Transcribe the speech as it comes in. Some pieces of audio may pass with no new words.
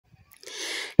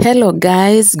Hello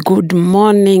guys, good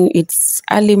morning. It's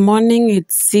early morning,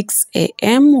 it's 6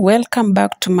 a.m. Welcome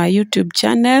back to my YouTube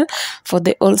channel. For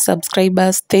the old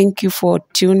subscribers, thank you for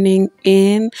tuning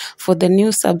in. For the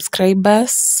new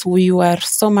subscribers, you are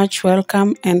so much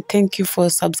welcome and thank you for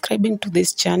subscribing to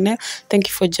this channel. Thank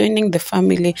you for joining the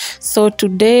family. So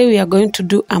today we are going to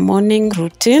do a morning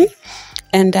routine.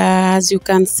 And as you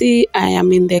can see, I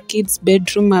am in the kids'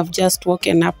 bedroom. I've just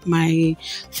woken up my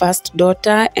first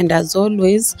daughter, and as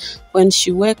always, when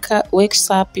she wakes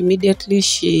up immediately,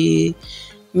 she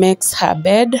makes her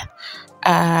bed.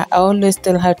 I always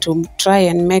tell her to try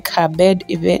and make her bed,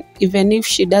 even if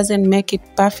she doesn't make it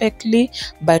perfectly,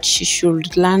 but she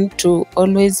should learn to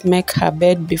always make her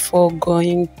bed before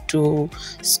going to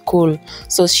school.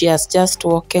 So she has just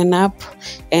woken up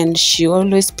and she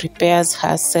always prepares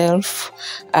herself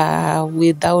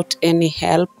without any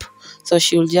help. So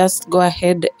she'll just go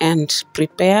ahead and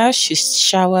prepare. She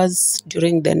showers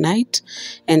during the night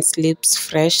and sleeps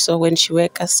fresh. So when she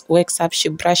wakes up, she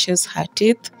brushes her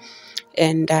teeth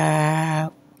and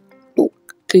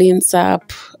cleans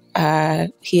up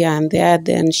here and there.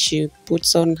 Then she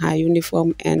puts on her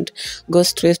uniform and goes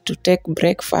straight to take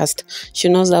breakfast. She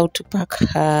knows how to pack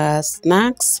her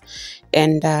snacks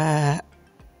and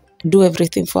do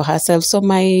everything for herself. So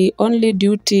my only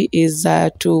duty is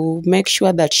to make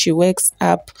sure that she wakes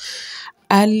up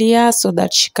earlier so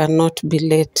that she cannot be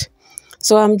late.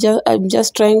 So I'm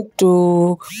just trying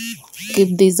to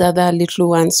keep these other little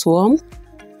ones warm.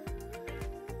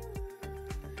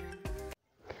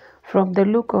 From the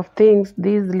look of things,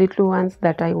 these little ones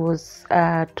that I was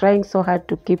trying so hard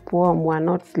to keep warm were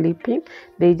not sleeping.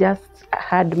 They just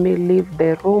had me leave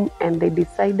the room and they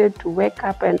decided to wake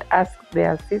up and ask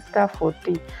their sister for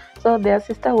tea. So their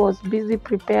sister was busy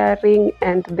preparing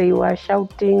and they were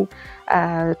shouting,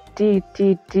 tea,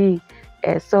 tea, tea.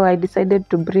 So I decided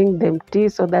to bring them tea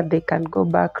so that they can go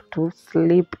back to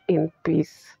sleep in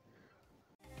peace.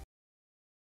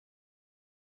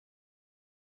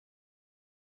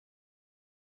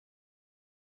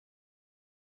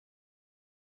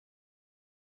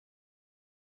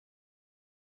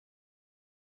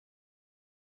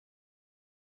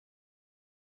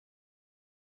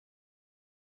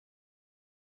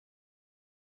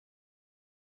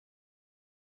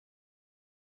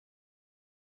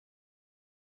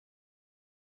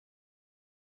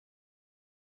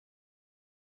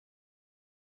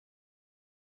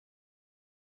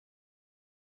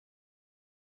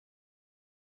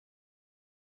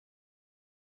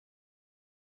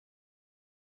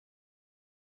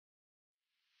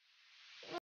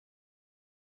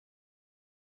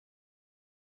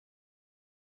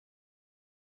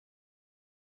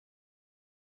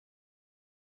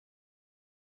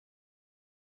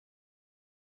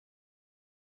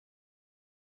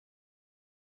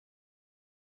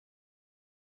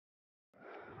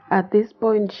 At this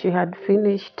point, she had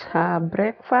finished her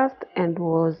breakfast and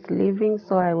was leaving,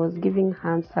 so I was giving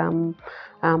her some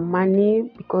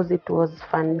money because it was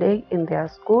fun day in their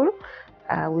school.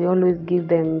 We always give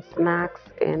them snacks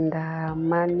and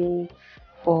money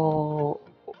for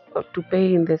to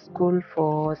pay in the school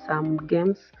for some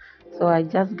games. So I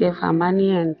just gave her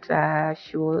money and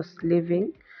she was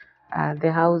leaving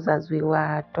the house as we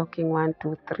were talking 1,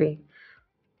 2, 3.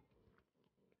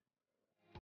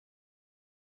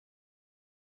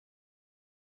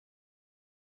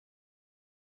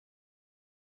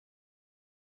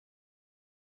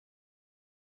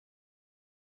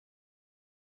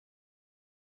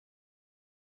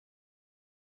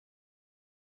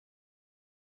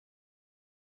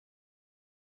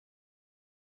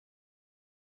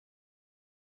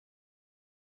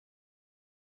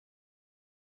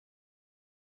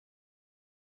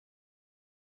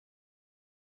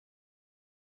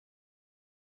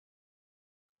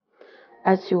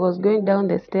 As she was going down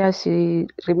the stairs, she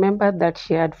remembered that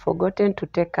she had forgotten to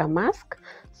take a mask.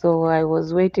 So I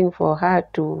was waiting for her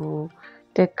to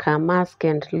take her mask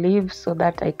and leave so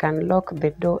that I can lock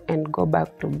the door and go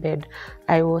back to bed.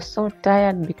 I was so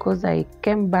tired because I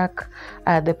came back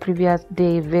the previous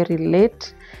day very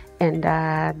late, and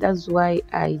that's why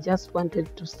I just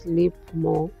wanted to sleep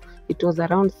more. It was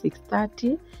around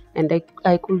 6:30 and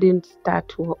I couldn't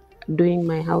start doing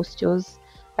my house chores.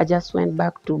 I just went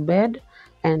back to bed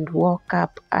and woke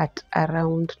up at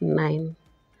around 9.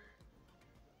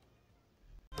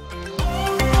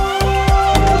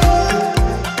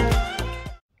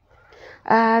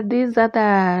 These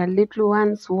other little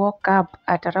ones woke up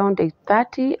at around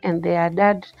 8:30 and their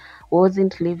dad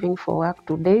wasn't leaving for work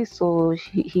today, so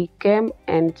he came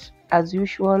and as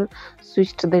usual,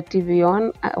 switched the TV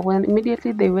on. When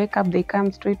immediately they wake up, they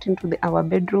come straight into our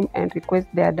bedroom and request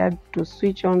their dad to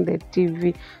switch on the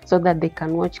TV so that they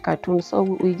can watch cartoons. So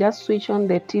we just switch on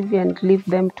the TV and leave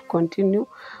them to continue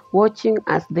watching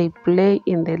as they play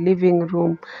in the living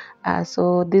room.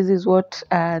 So this is what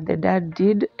the dad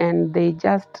did, and they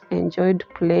just enjoyed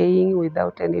playing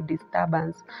without any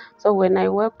disturbance. So when I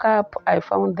woke up, I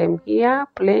found them here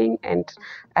playing, and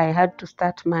I had to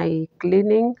start my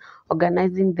cleaning,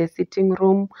 organizing the sitting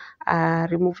room,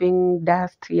 removing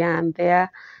dust here and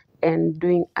there, and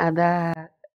doing other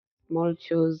small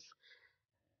chores.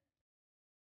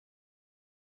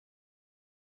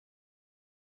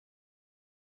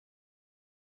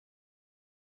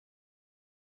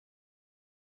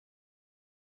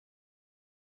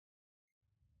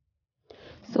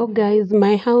 So, guys,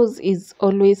 my house is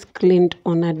always cleaned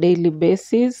on a daily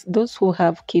basis. Those who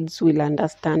have kids will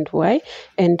understand why.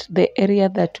 And the area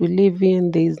that we live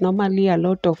in, there is normally a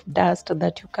lot of dust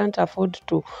that you can't afford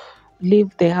to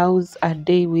leave the house a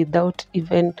day without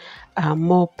even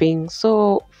mopping.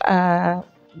 So,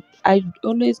 I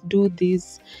always do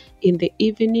this in the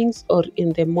evenings or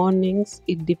in the mornings.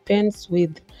 It depends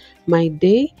with my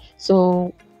day.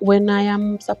 So when I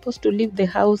am supposed to leave the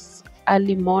house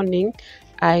early morning,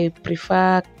 I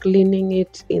prefer cleaning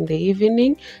it in the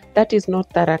evening. That is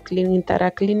not thorough cleaning. Thorough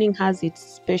cleaning has its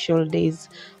special days.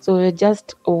 So we're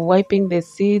just wiping the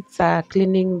seats,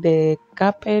 cleaning the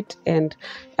carpet, and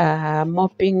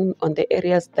mopping on the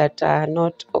areas that are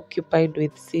not occupied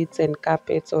with seats and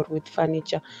carpets or with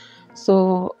furniture.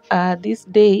 So this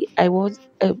day,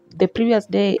 the previous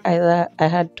day, I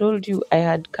had told you I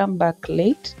had come back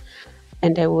late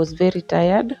and I was very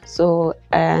tired. So,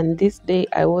 and this day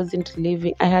I wasn't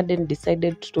leaving, I hadn't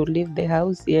decided to leave the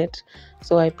house yet.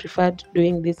 So I preferred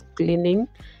doing this cleaning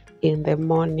in the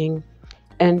morning.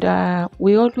 And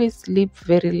we always sleep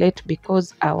very late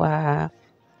because our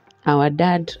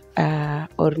dad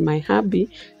or my hubby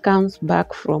comes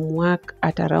back from work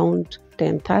at around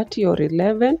 10:30 or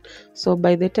 11. So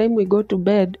by the time we go to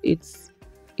bed, it's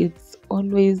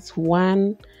always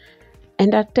 1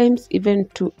 and at times even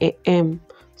 2 a.m.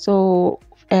 So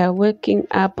waking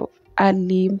up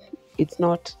early, it's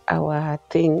not our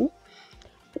thing.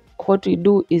 What we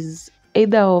do is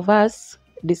either of us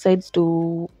decides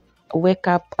to wake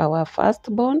up our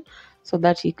firstborn so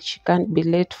that she can't be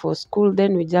late for school.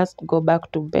 Then we just go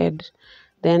back to bed.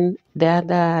 Then the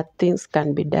other things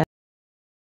can be done.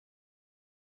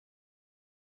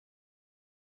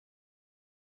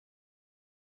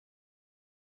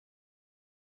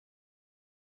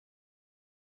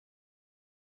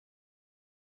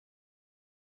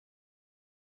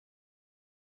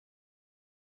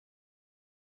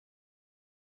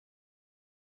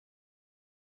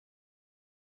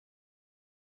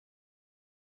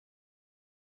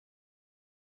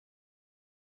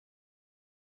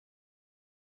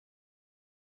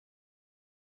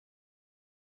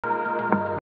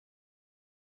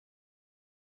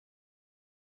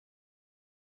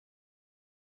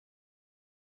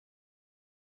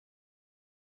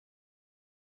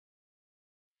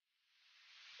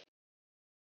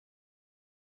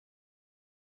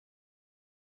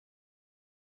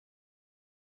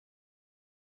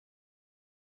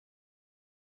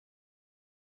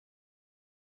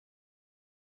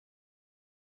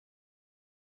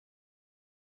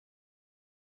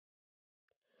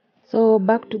 So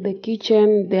back to the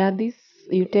kitchen, there are these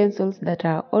utensils that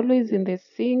are always in the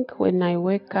sink when I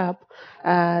wake up.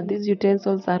 These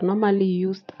utensils are normally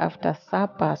used after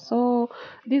supper. So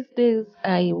these days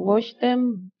I wash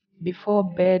them before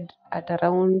bed at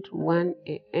around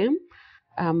 1 a.m.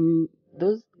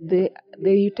 Those the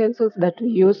utensils that we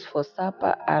use for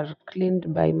supper are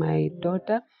cleaned by my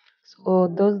daughter. So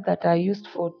those that are used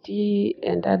for tea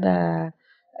and other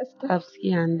stuffs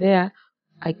here and there,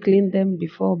 I clean them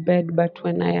before bed, but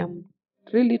when I am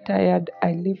really tired,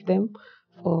 I leave them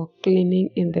for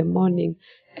cleaning in the morning.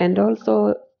 And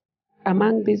also,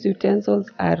 among these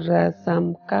utensils are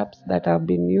some cups that have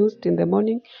been used in the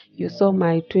morning. You saw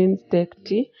my twins take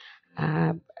tea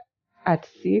uh, at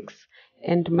 6,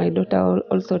 and my daughter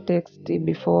also takes tea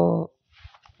before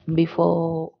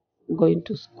going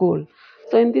to school.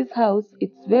 So in this house,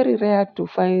 it's very rare to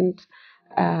find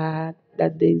that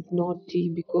there is no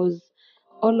tea because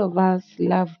all of us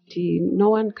love tea. No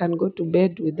one can go to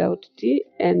bed without tea,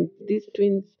 and these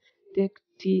twins take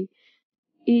tea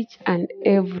each and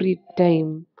every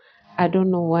time. I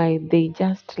don't know why, they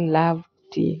just love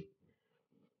tea.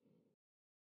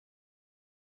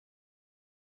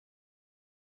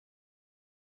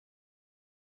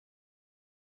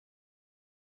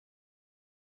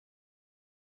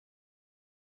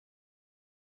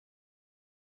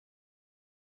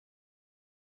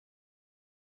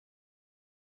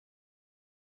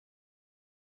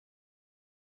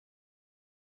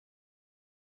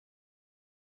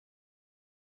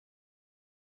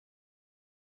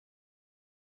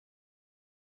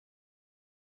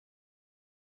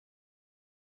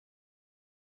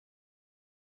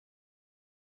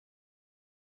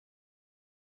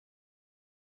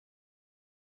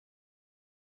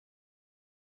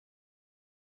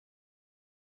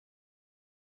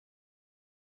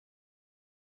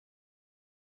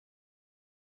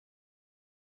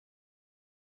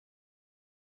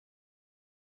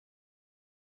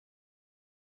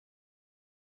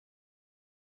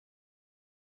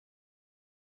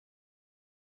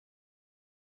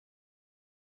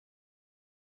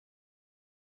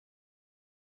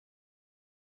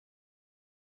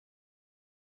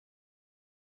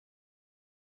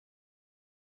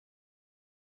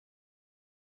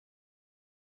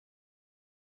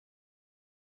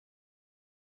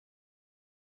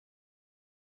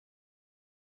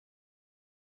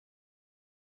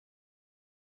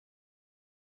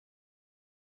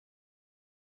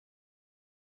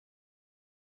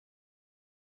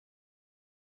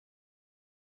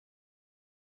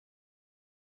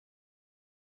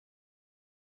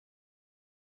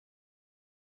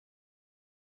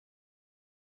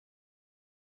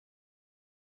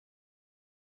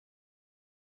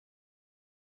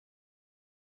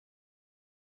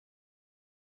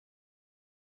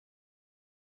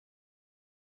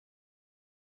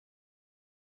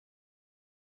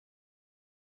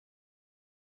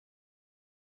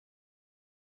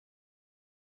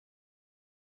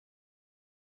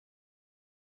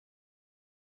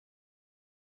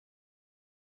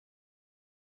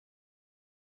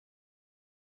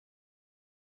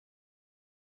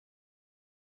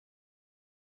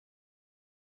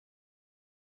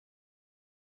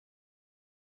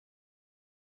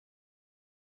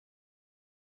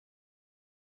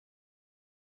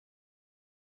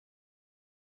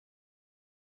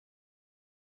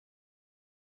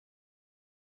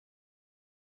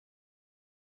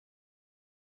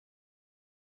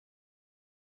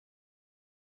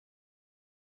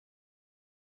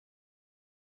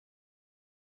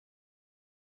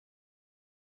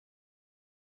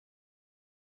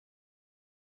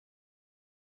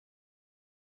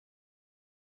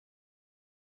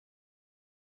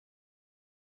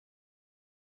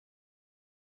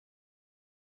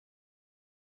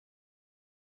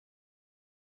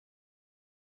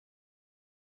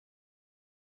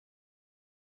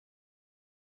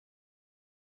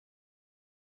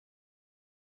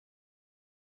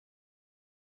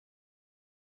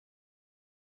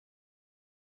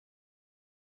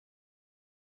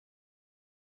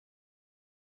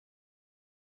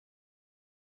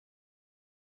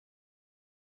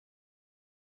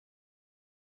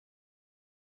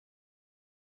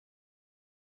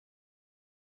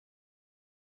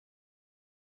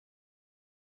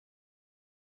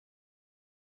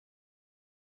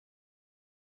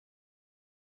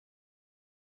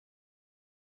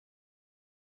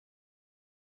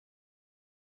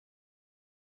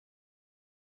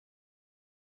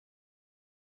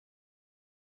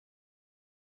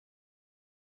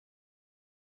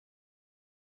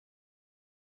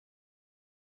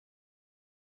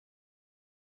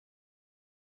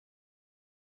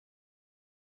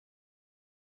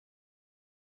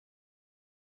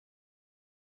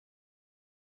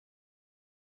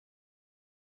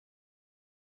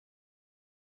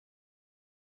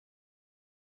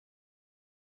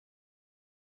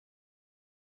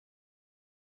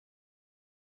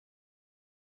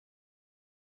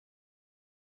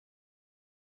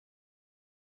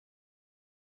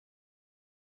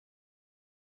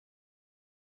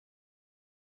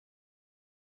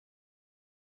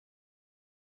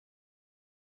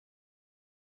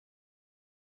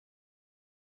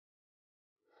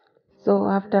 So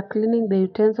after cleaning the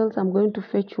utensils, I'm going to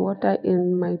fetch water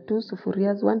in my two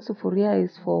sufurias. One sufuria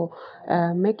is for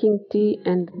making tea,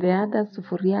 and the other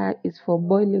sufuria is for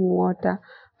boiling water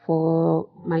for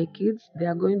my kids. They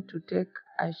are going to take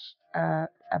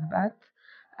a bath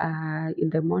in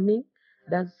the morning.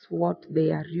 That's what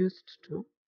they are used to.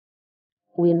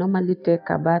 We normally take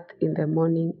a bath in the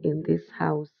morning in this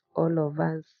house, all of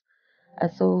us.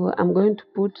 So I'm going to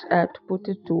put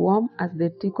it to warm as the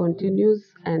tea continues,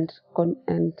 and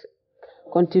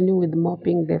continue with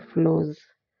mopping the floors.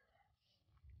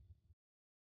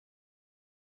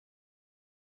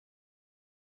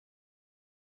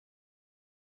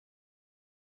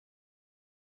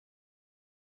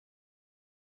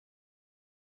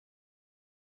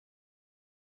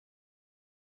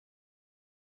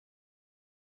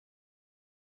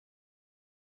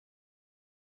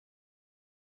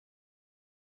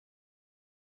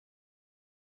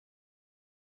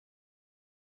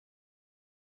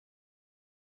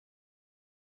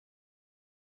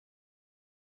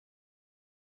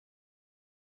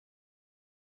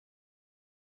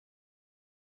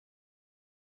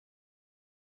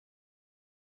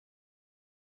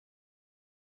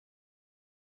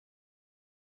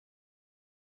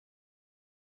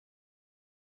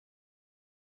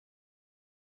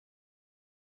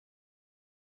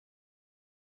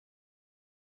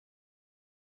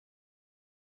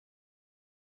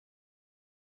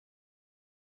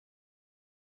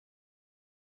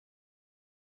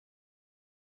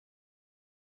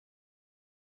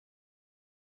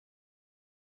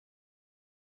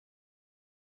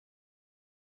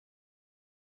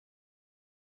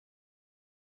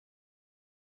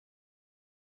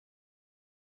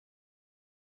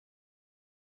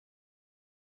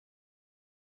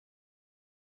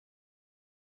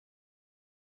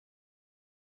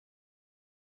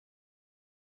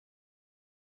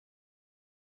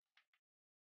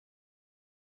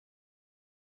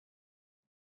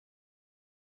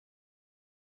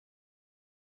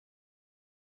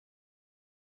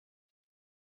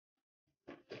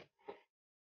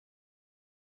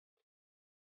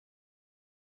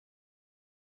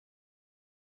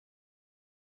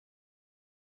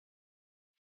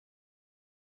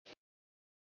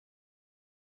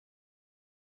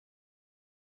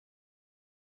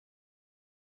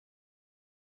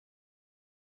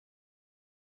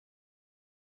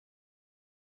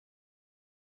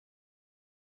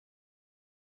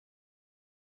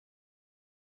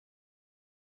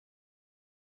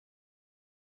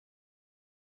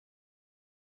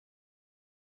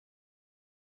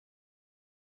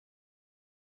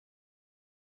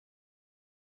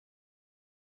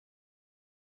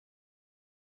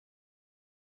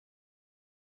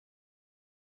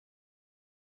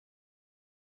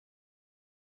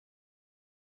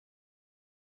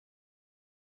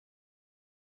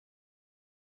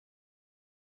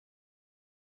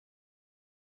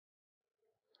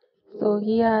 So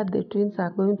here the twins are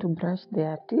going to brush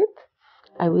their teeth.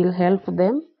 I will help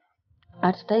them.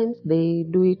 At times they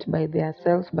do it by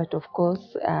themselves, but of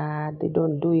course they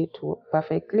don't do it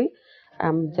perfectly.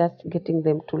 I'm just getting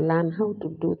them to learn how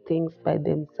to do things by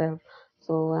themselves.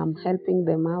 So I'm helping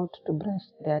them out to brush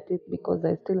their teeth because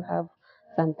I still have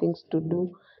some things to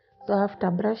do. So after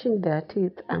brushing their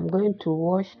teeth, I'm going to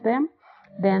wash them.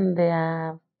 Then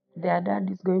their dad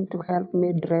is going to help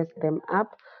me dress them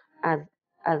up as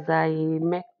I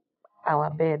make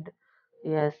our bed.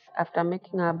 Yes, after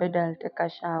making our bed, I'll take a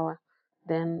shower.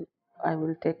 Then I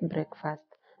will take breakfast.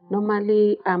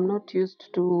 Normally, I'm not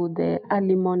used to the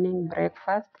early morning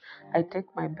breakfast. I take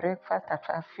my breakfast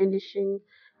after finishing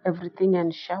everything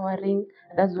and showering.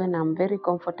 That's when I'm very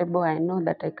comfortable. I know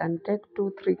that I can take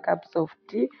 2, 3 cups of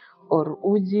tea or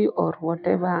uji or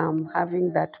whatever I'm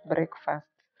having that breakfast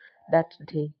that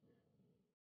day.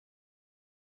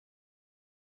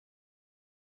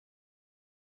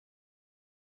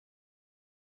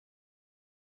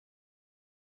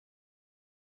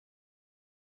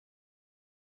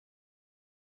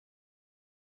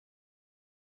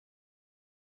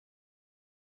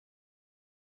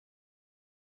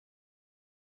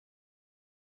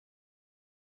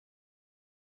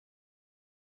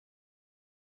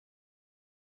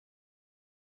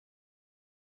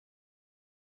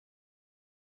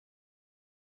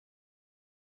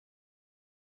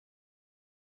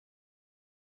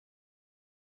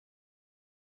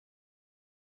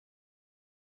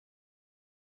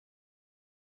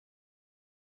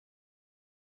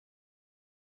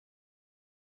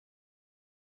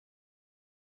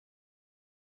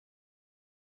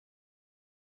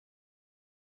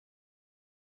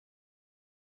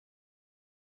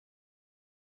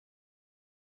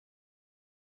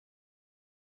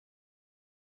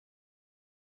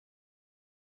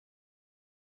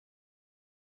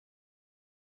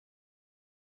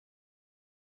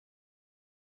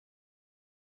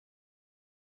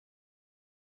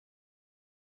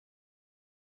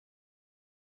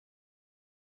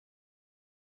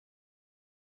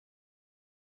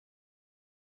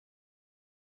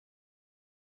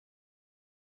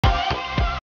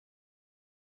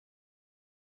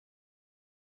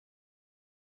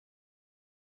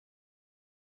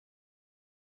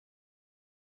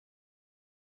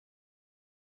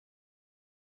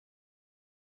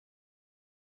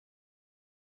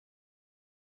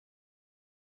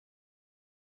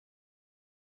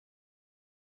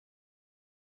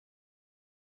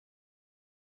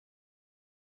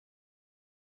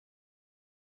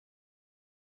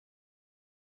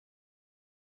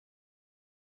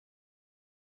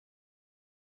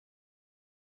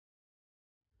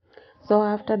 So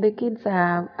after the kids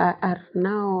have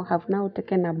now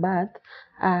taken a bath,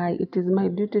 it is my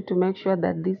duty to make sure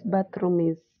that this bathroom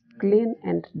is clean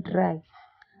and dry.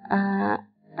 Uh,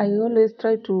 I always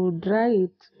try to dry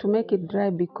it, to make it dry,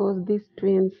 because these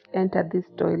twins enter this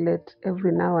toilet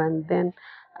every now and then.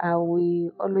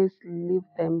 We always leave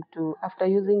them to, after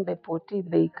using the potty,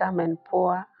 they come and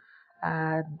pour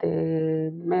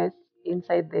the mess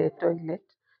inside the toilet.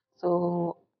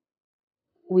 So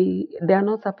they are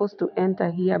not supposed to enter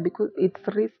here because it's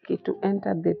risky to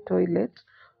enter the toilet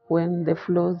when the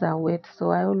floors are wet. So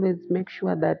I always make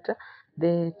sure that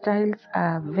the tiles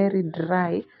are very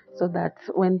dry, so that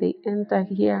when they enter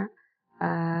here,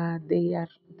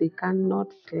 they cannot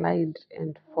slide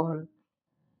and fall.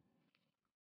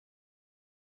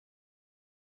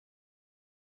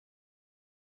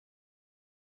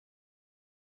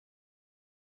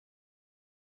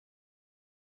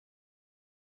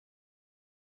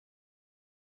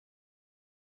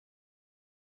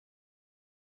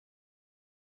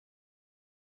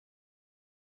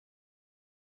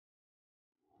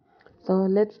 So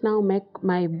let's now make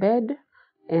my bed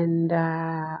and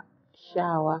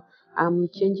shower. I'm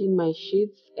changing my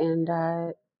sheets and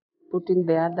putting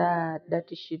the other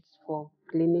dirty sheets for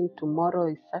cleaning. Tomorrow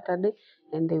is Saturday,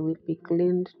 and they will be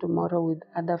cleaned tomorrow with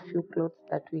other few clothes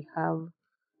that we have.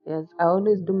 Yes, I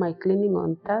always do my cleaning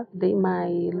on Thursday, my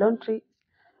laundry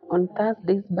on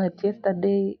Thursdays, but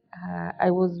yesterday I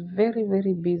was very,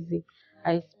 very busy.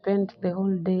 I spent the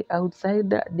whole day outside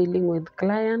dealing with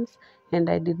clients, and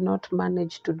I did not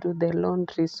manage to do the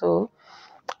laundry. So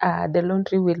the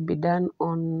laundry will be done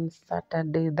on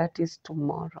Saturday, that is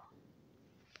tomorrow.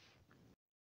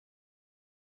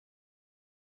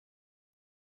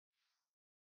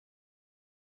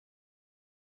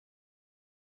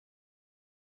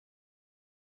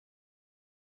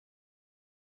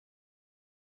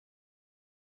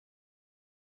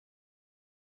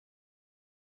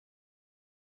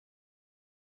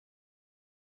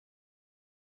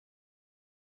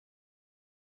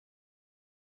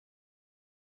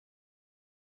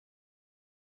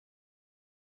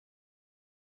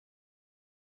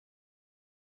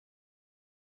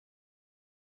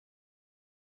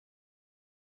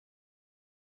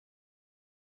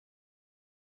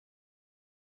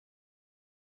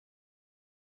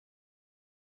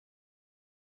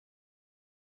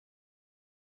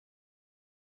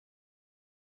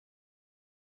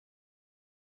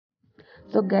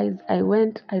 So, guys, I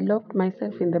locked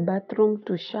myself in the bathroom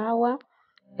to shower,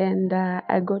 and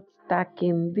I got stuck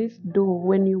in this door.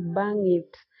 When you bang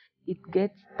it, it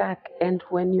gets stuck, and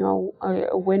when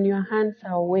your hands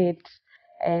are wet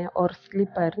or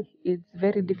slippery, it's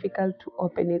very difficult to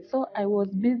open it. So I was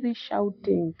busy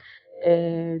shouting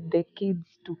the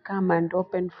kids to come and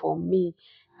open for me.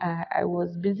 I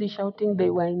was busy shouting. They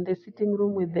were in the sitting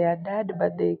room with their dad,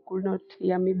 but they could not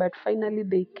hear me. But finally,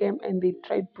 they came and they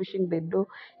tried pushing the door,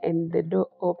 and the door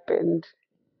opened.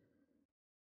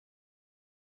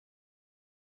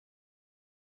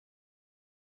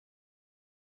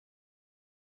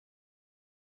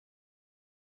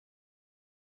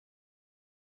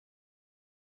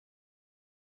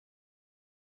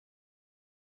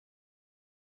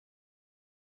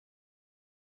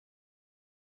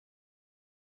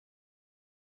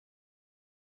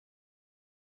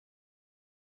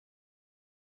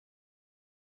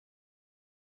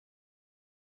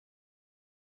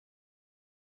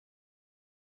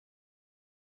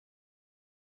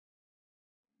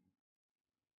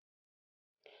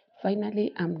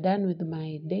 Finally, I'm done with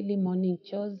my daily morning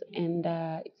chores, and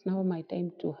it's now my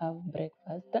time to have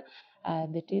breakfast.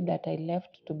 The tea that I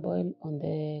left to boil on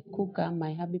the cooker,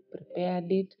 my hubby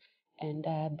prepared it, and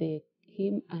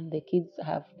him and the kids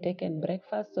have taken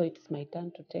breakfast, so it's my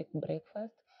turn to take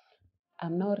breakfast.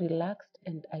 I'm now relaxed,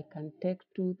 and I can take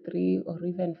 2, 3, or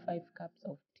even 5 cups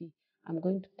of tea. I'm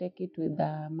going to take it with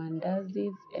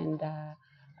mandazis and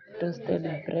toasted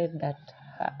bread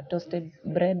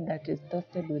that is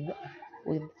toasted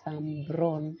with some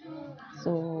brawn.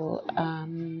 So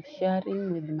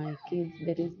sharing with my kids.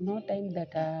 There is no time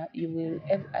that I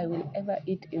will ever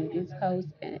eat in this house,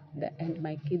 and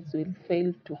my kids will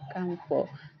fail to come for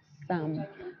some.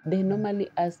 They normally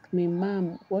ask me,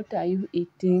 "Mom, what are you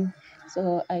eating?"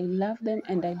 So I love them,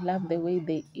 and I love the way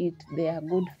they eat. They are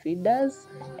good feeders,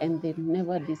 and they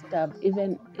never disturb.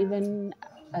 Even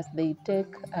as they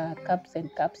take cups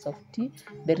and cups of tea,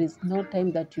 there is no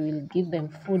time that you will give them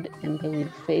food and they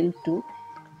will fail to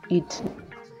eat.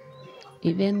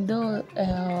 even though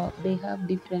they have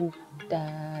different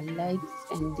likes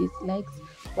and dislikes.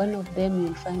 One of them,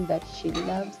 you'll find that she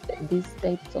loves these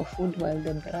types of food while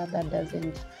the brother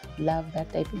doesn't love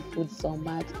that type of food so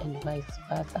much, and vice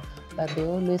versa. But they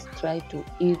always try to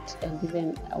eat, and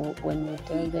even when you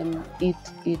tell them eat,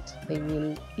 they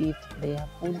will eat their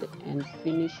food and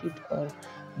finish it, or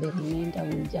the remainder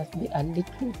will just be a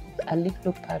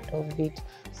little part of it.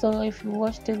 So if you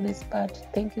watched till this part,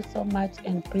 thank you so much.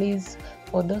 And please,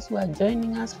 for those who are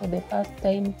joining us for the first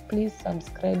time, please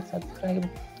subscribe.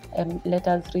 Let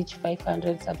us reach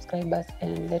 500 subscribers,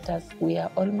 and we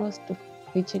are almost to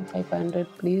reaching 500.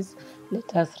 Please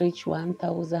let us reach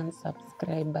 1000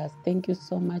 subscribers. Thank you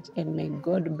so much, and may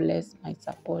God bless my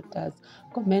supporters.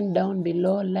 Comment down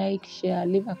below, like, share,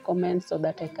 leave a comment so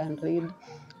that I can read.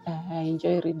 I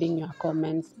enjoy reading your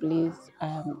comments. Please,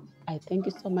 I thank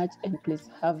you so much, and please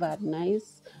have a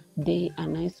nice day, a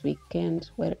nice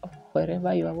weekend,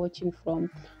 wherever you are watching from,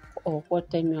 or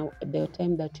the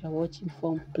time that you are watching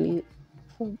from. Please,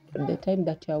 for the time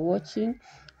that you are watching,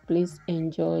 please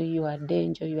enjoy your day,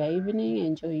 enjoy your evening,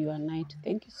 enjoy your night.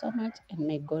 Thank you so much, and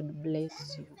may God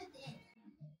bless you.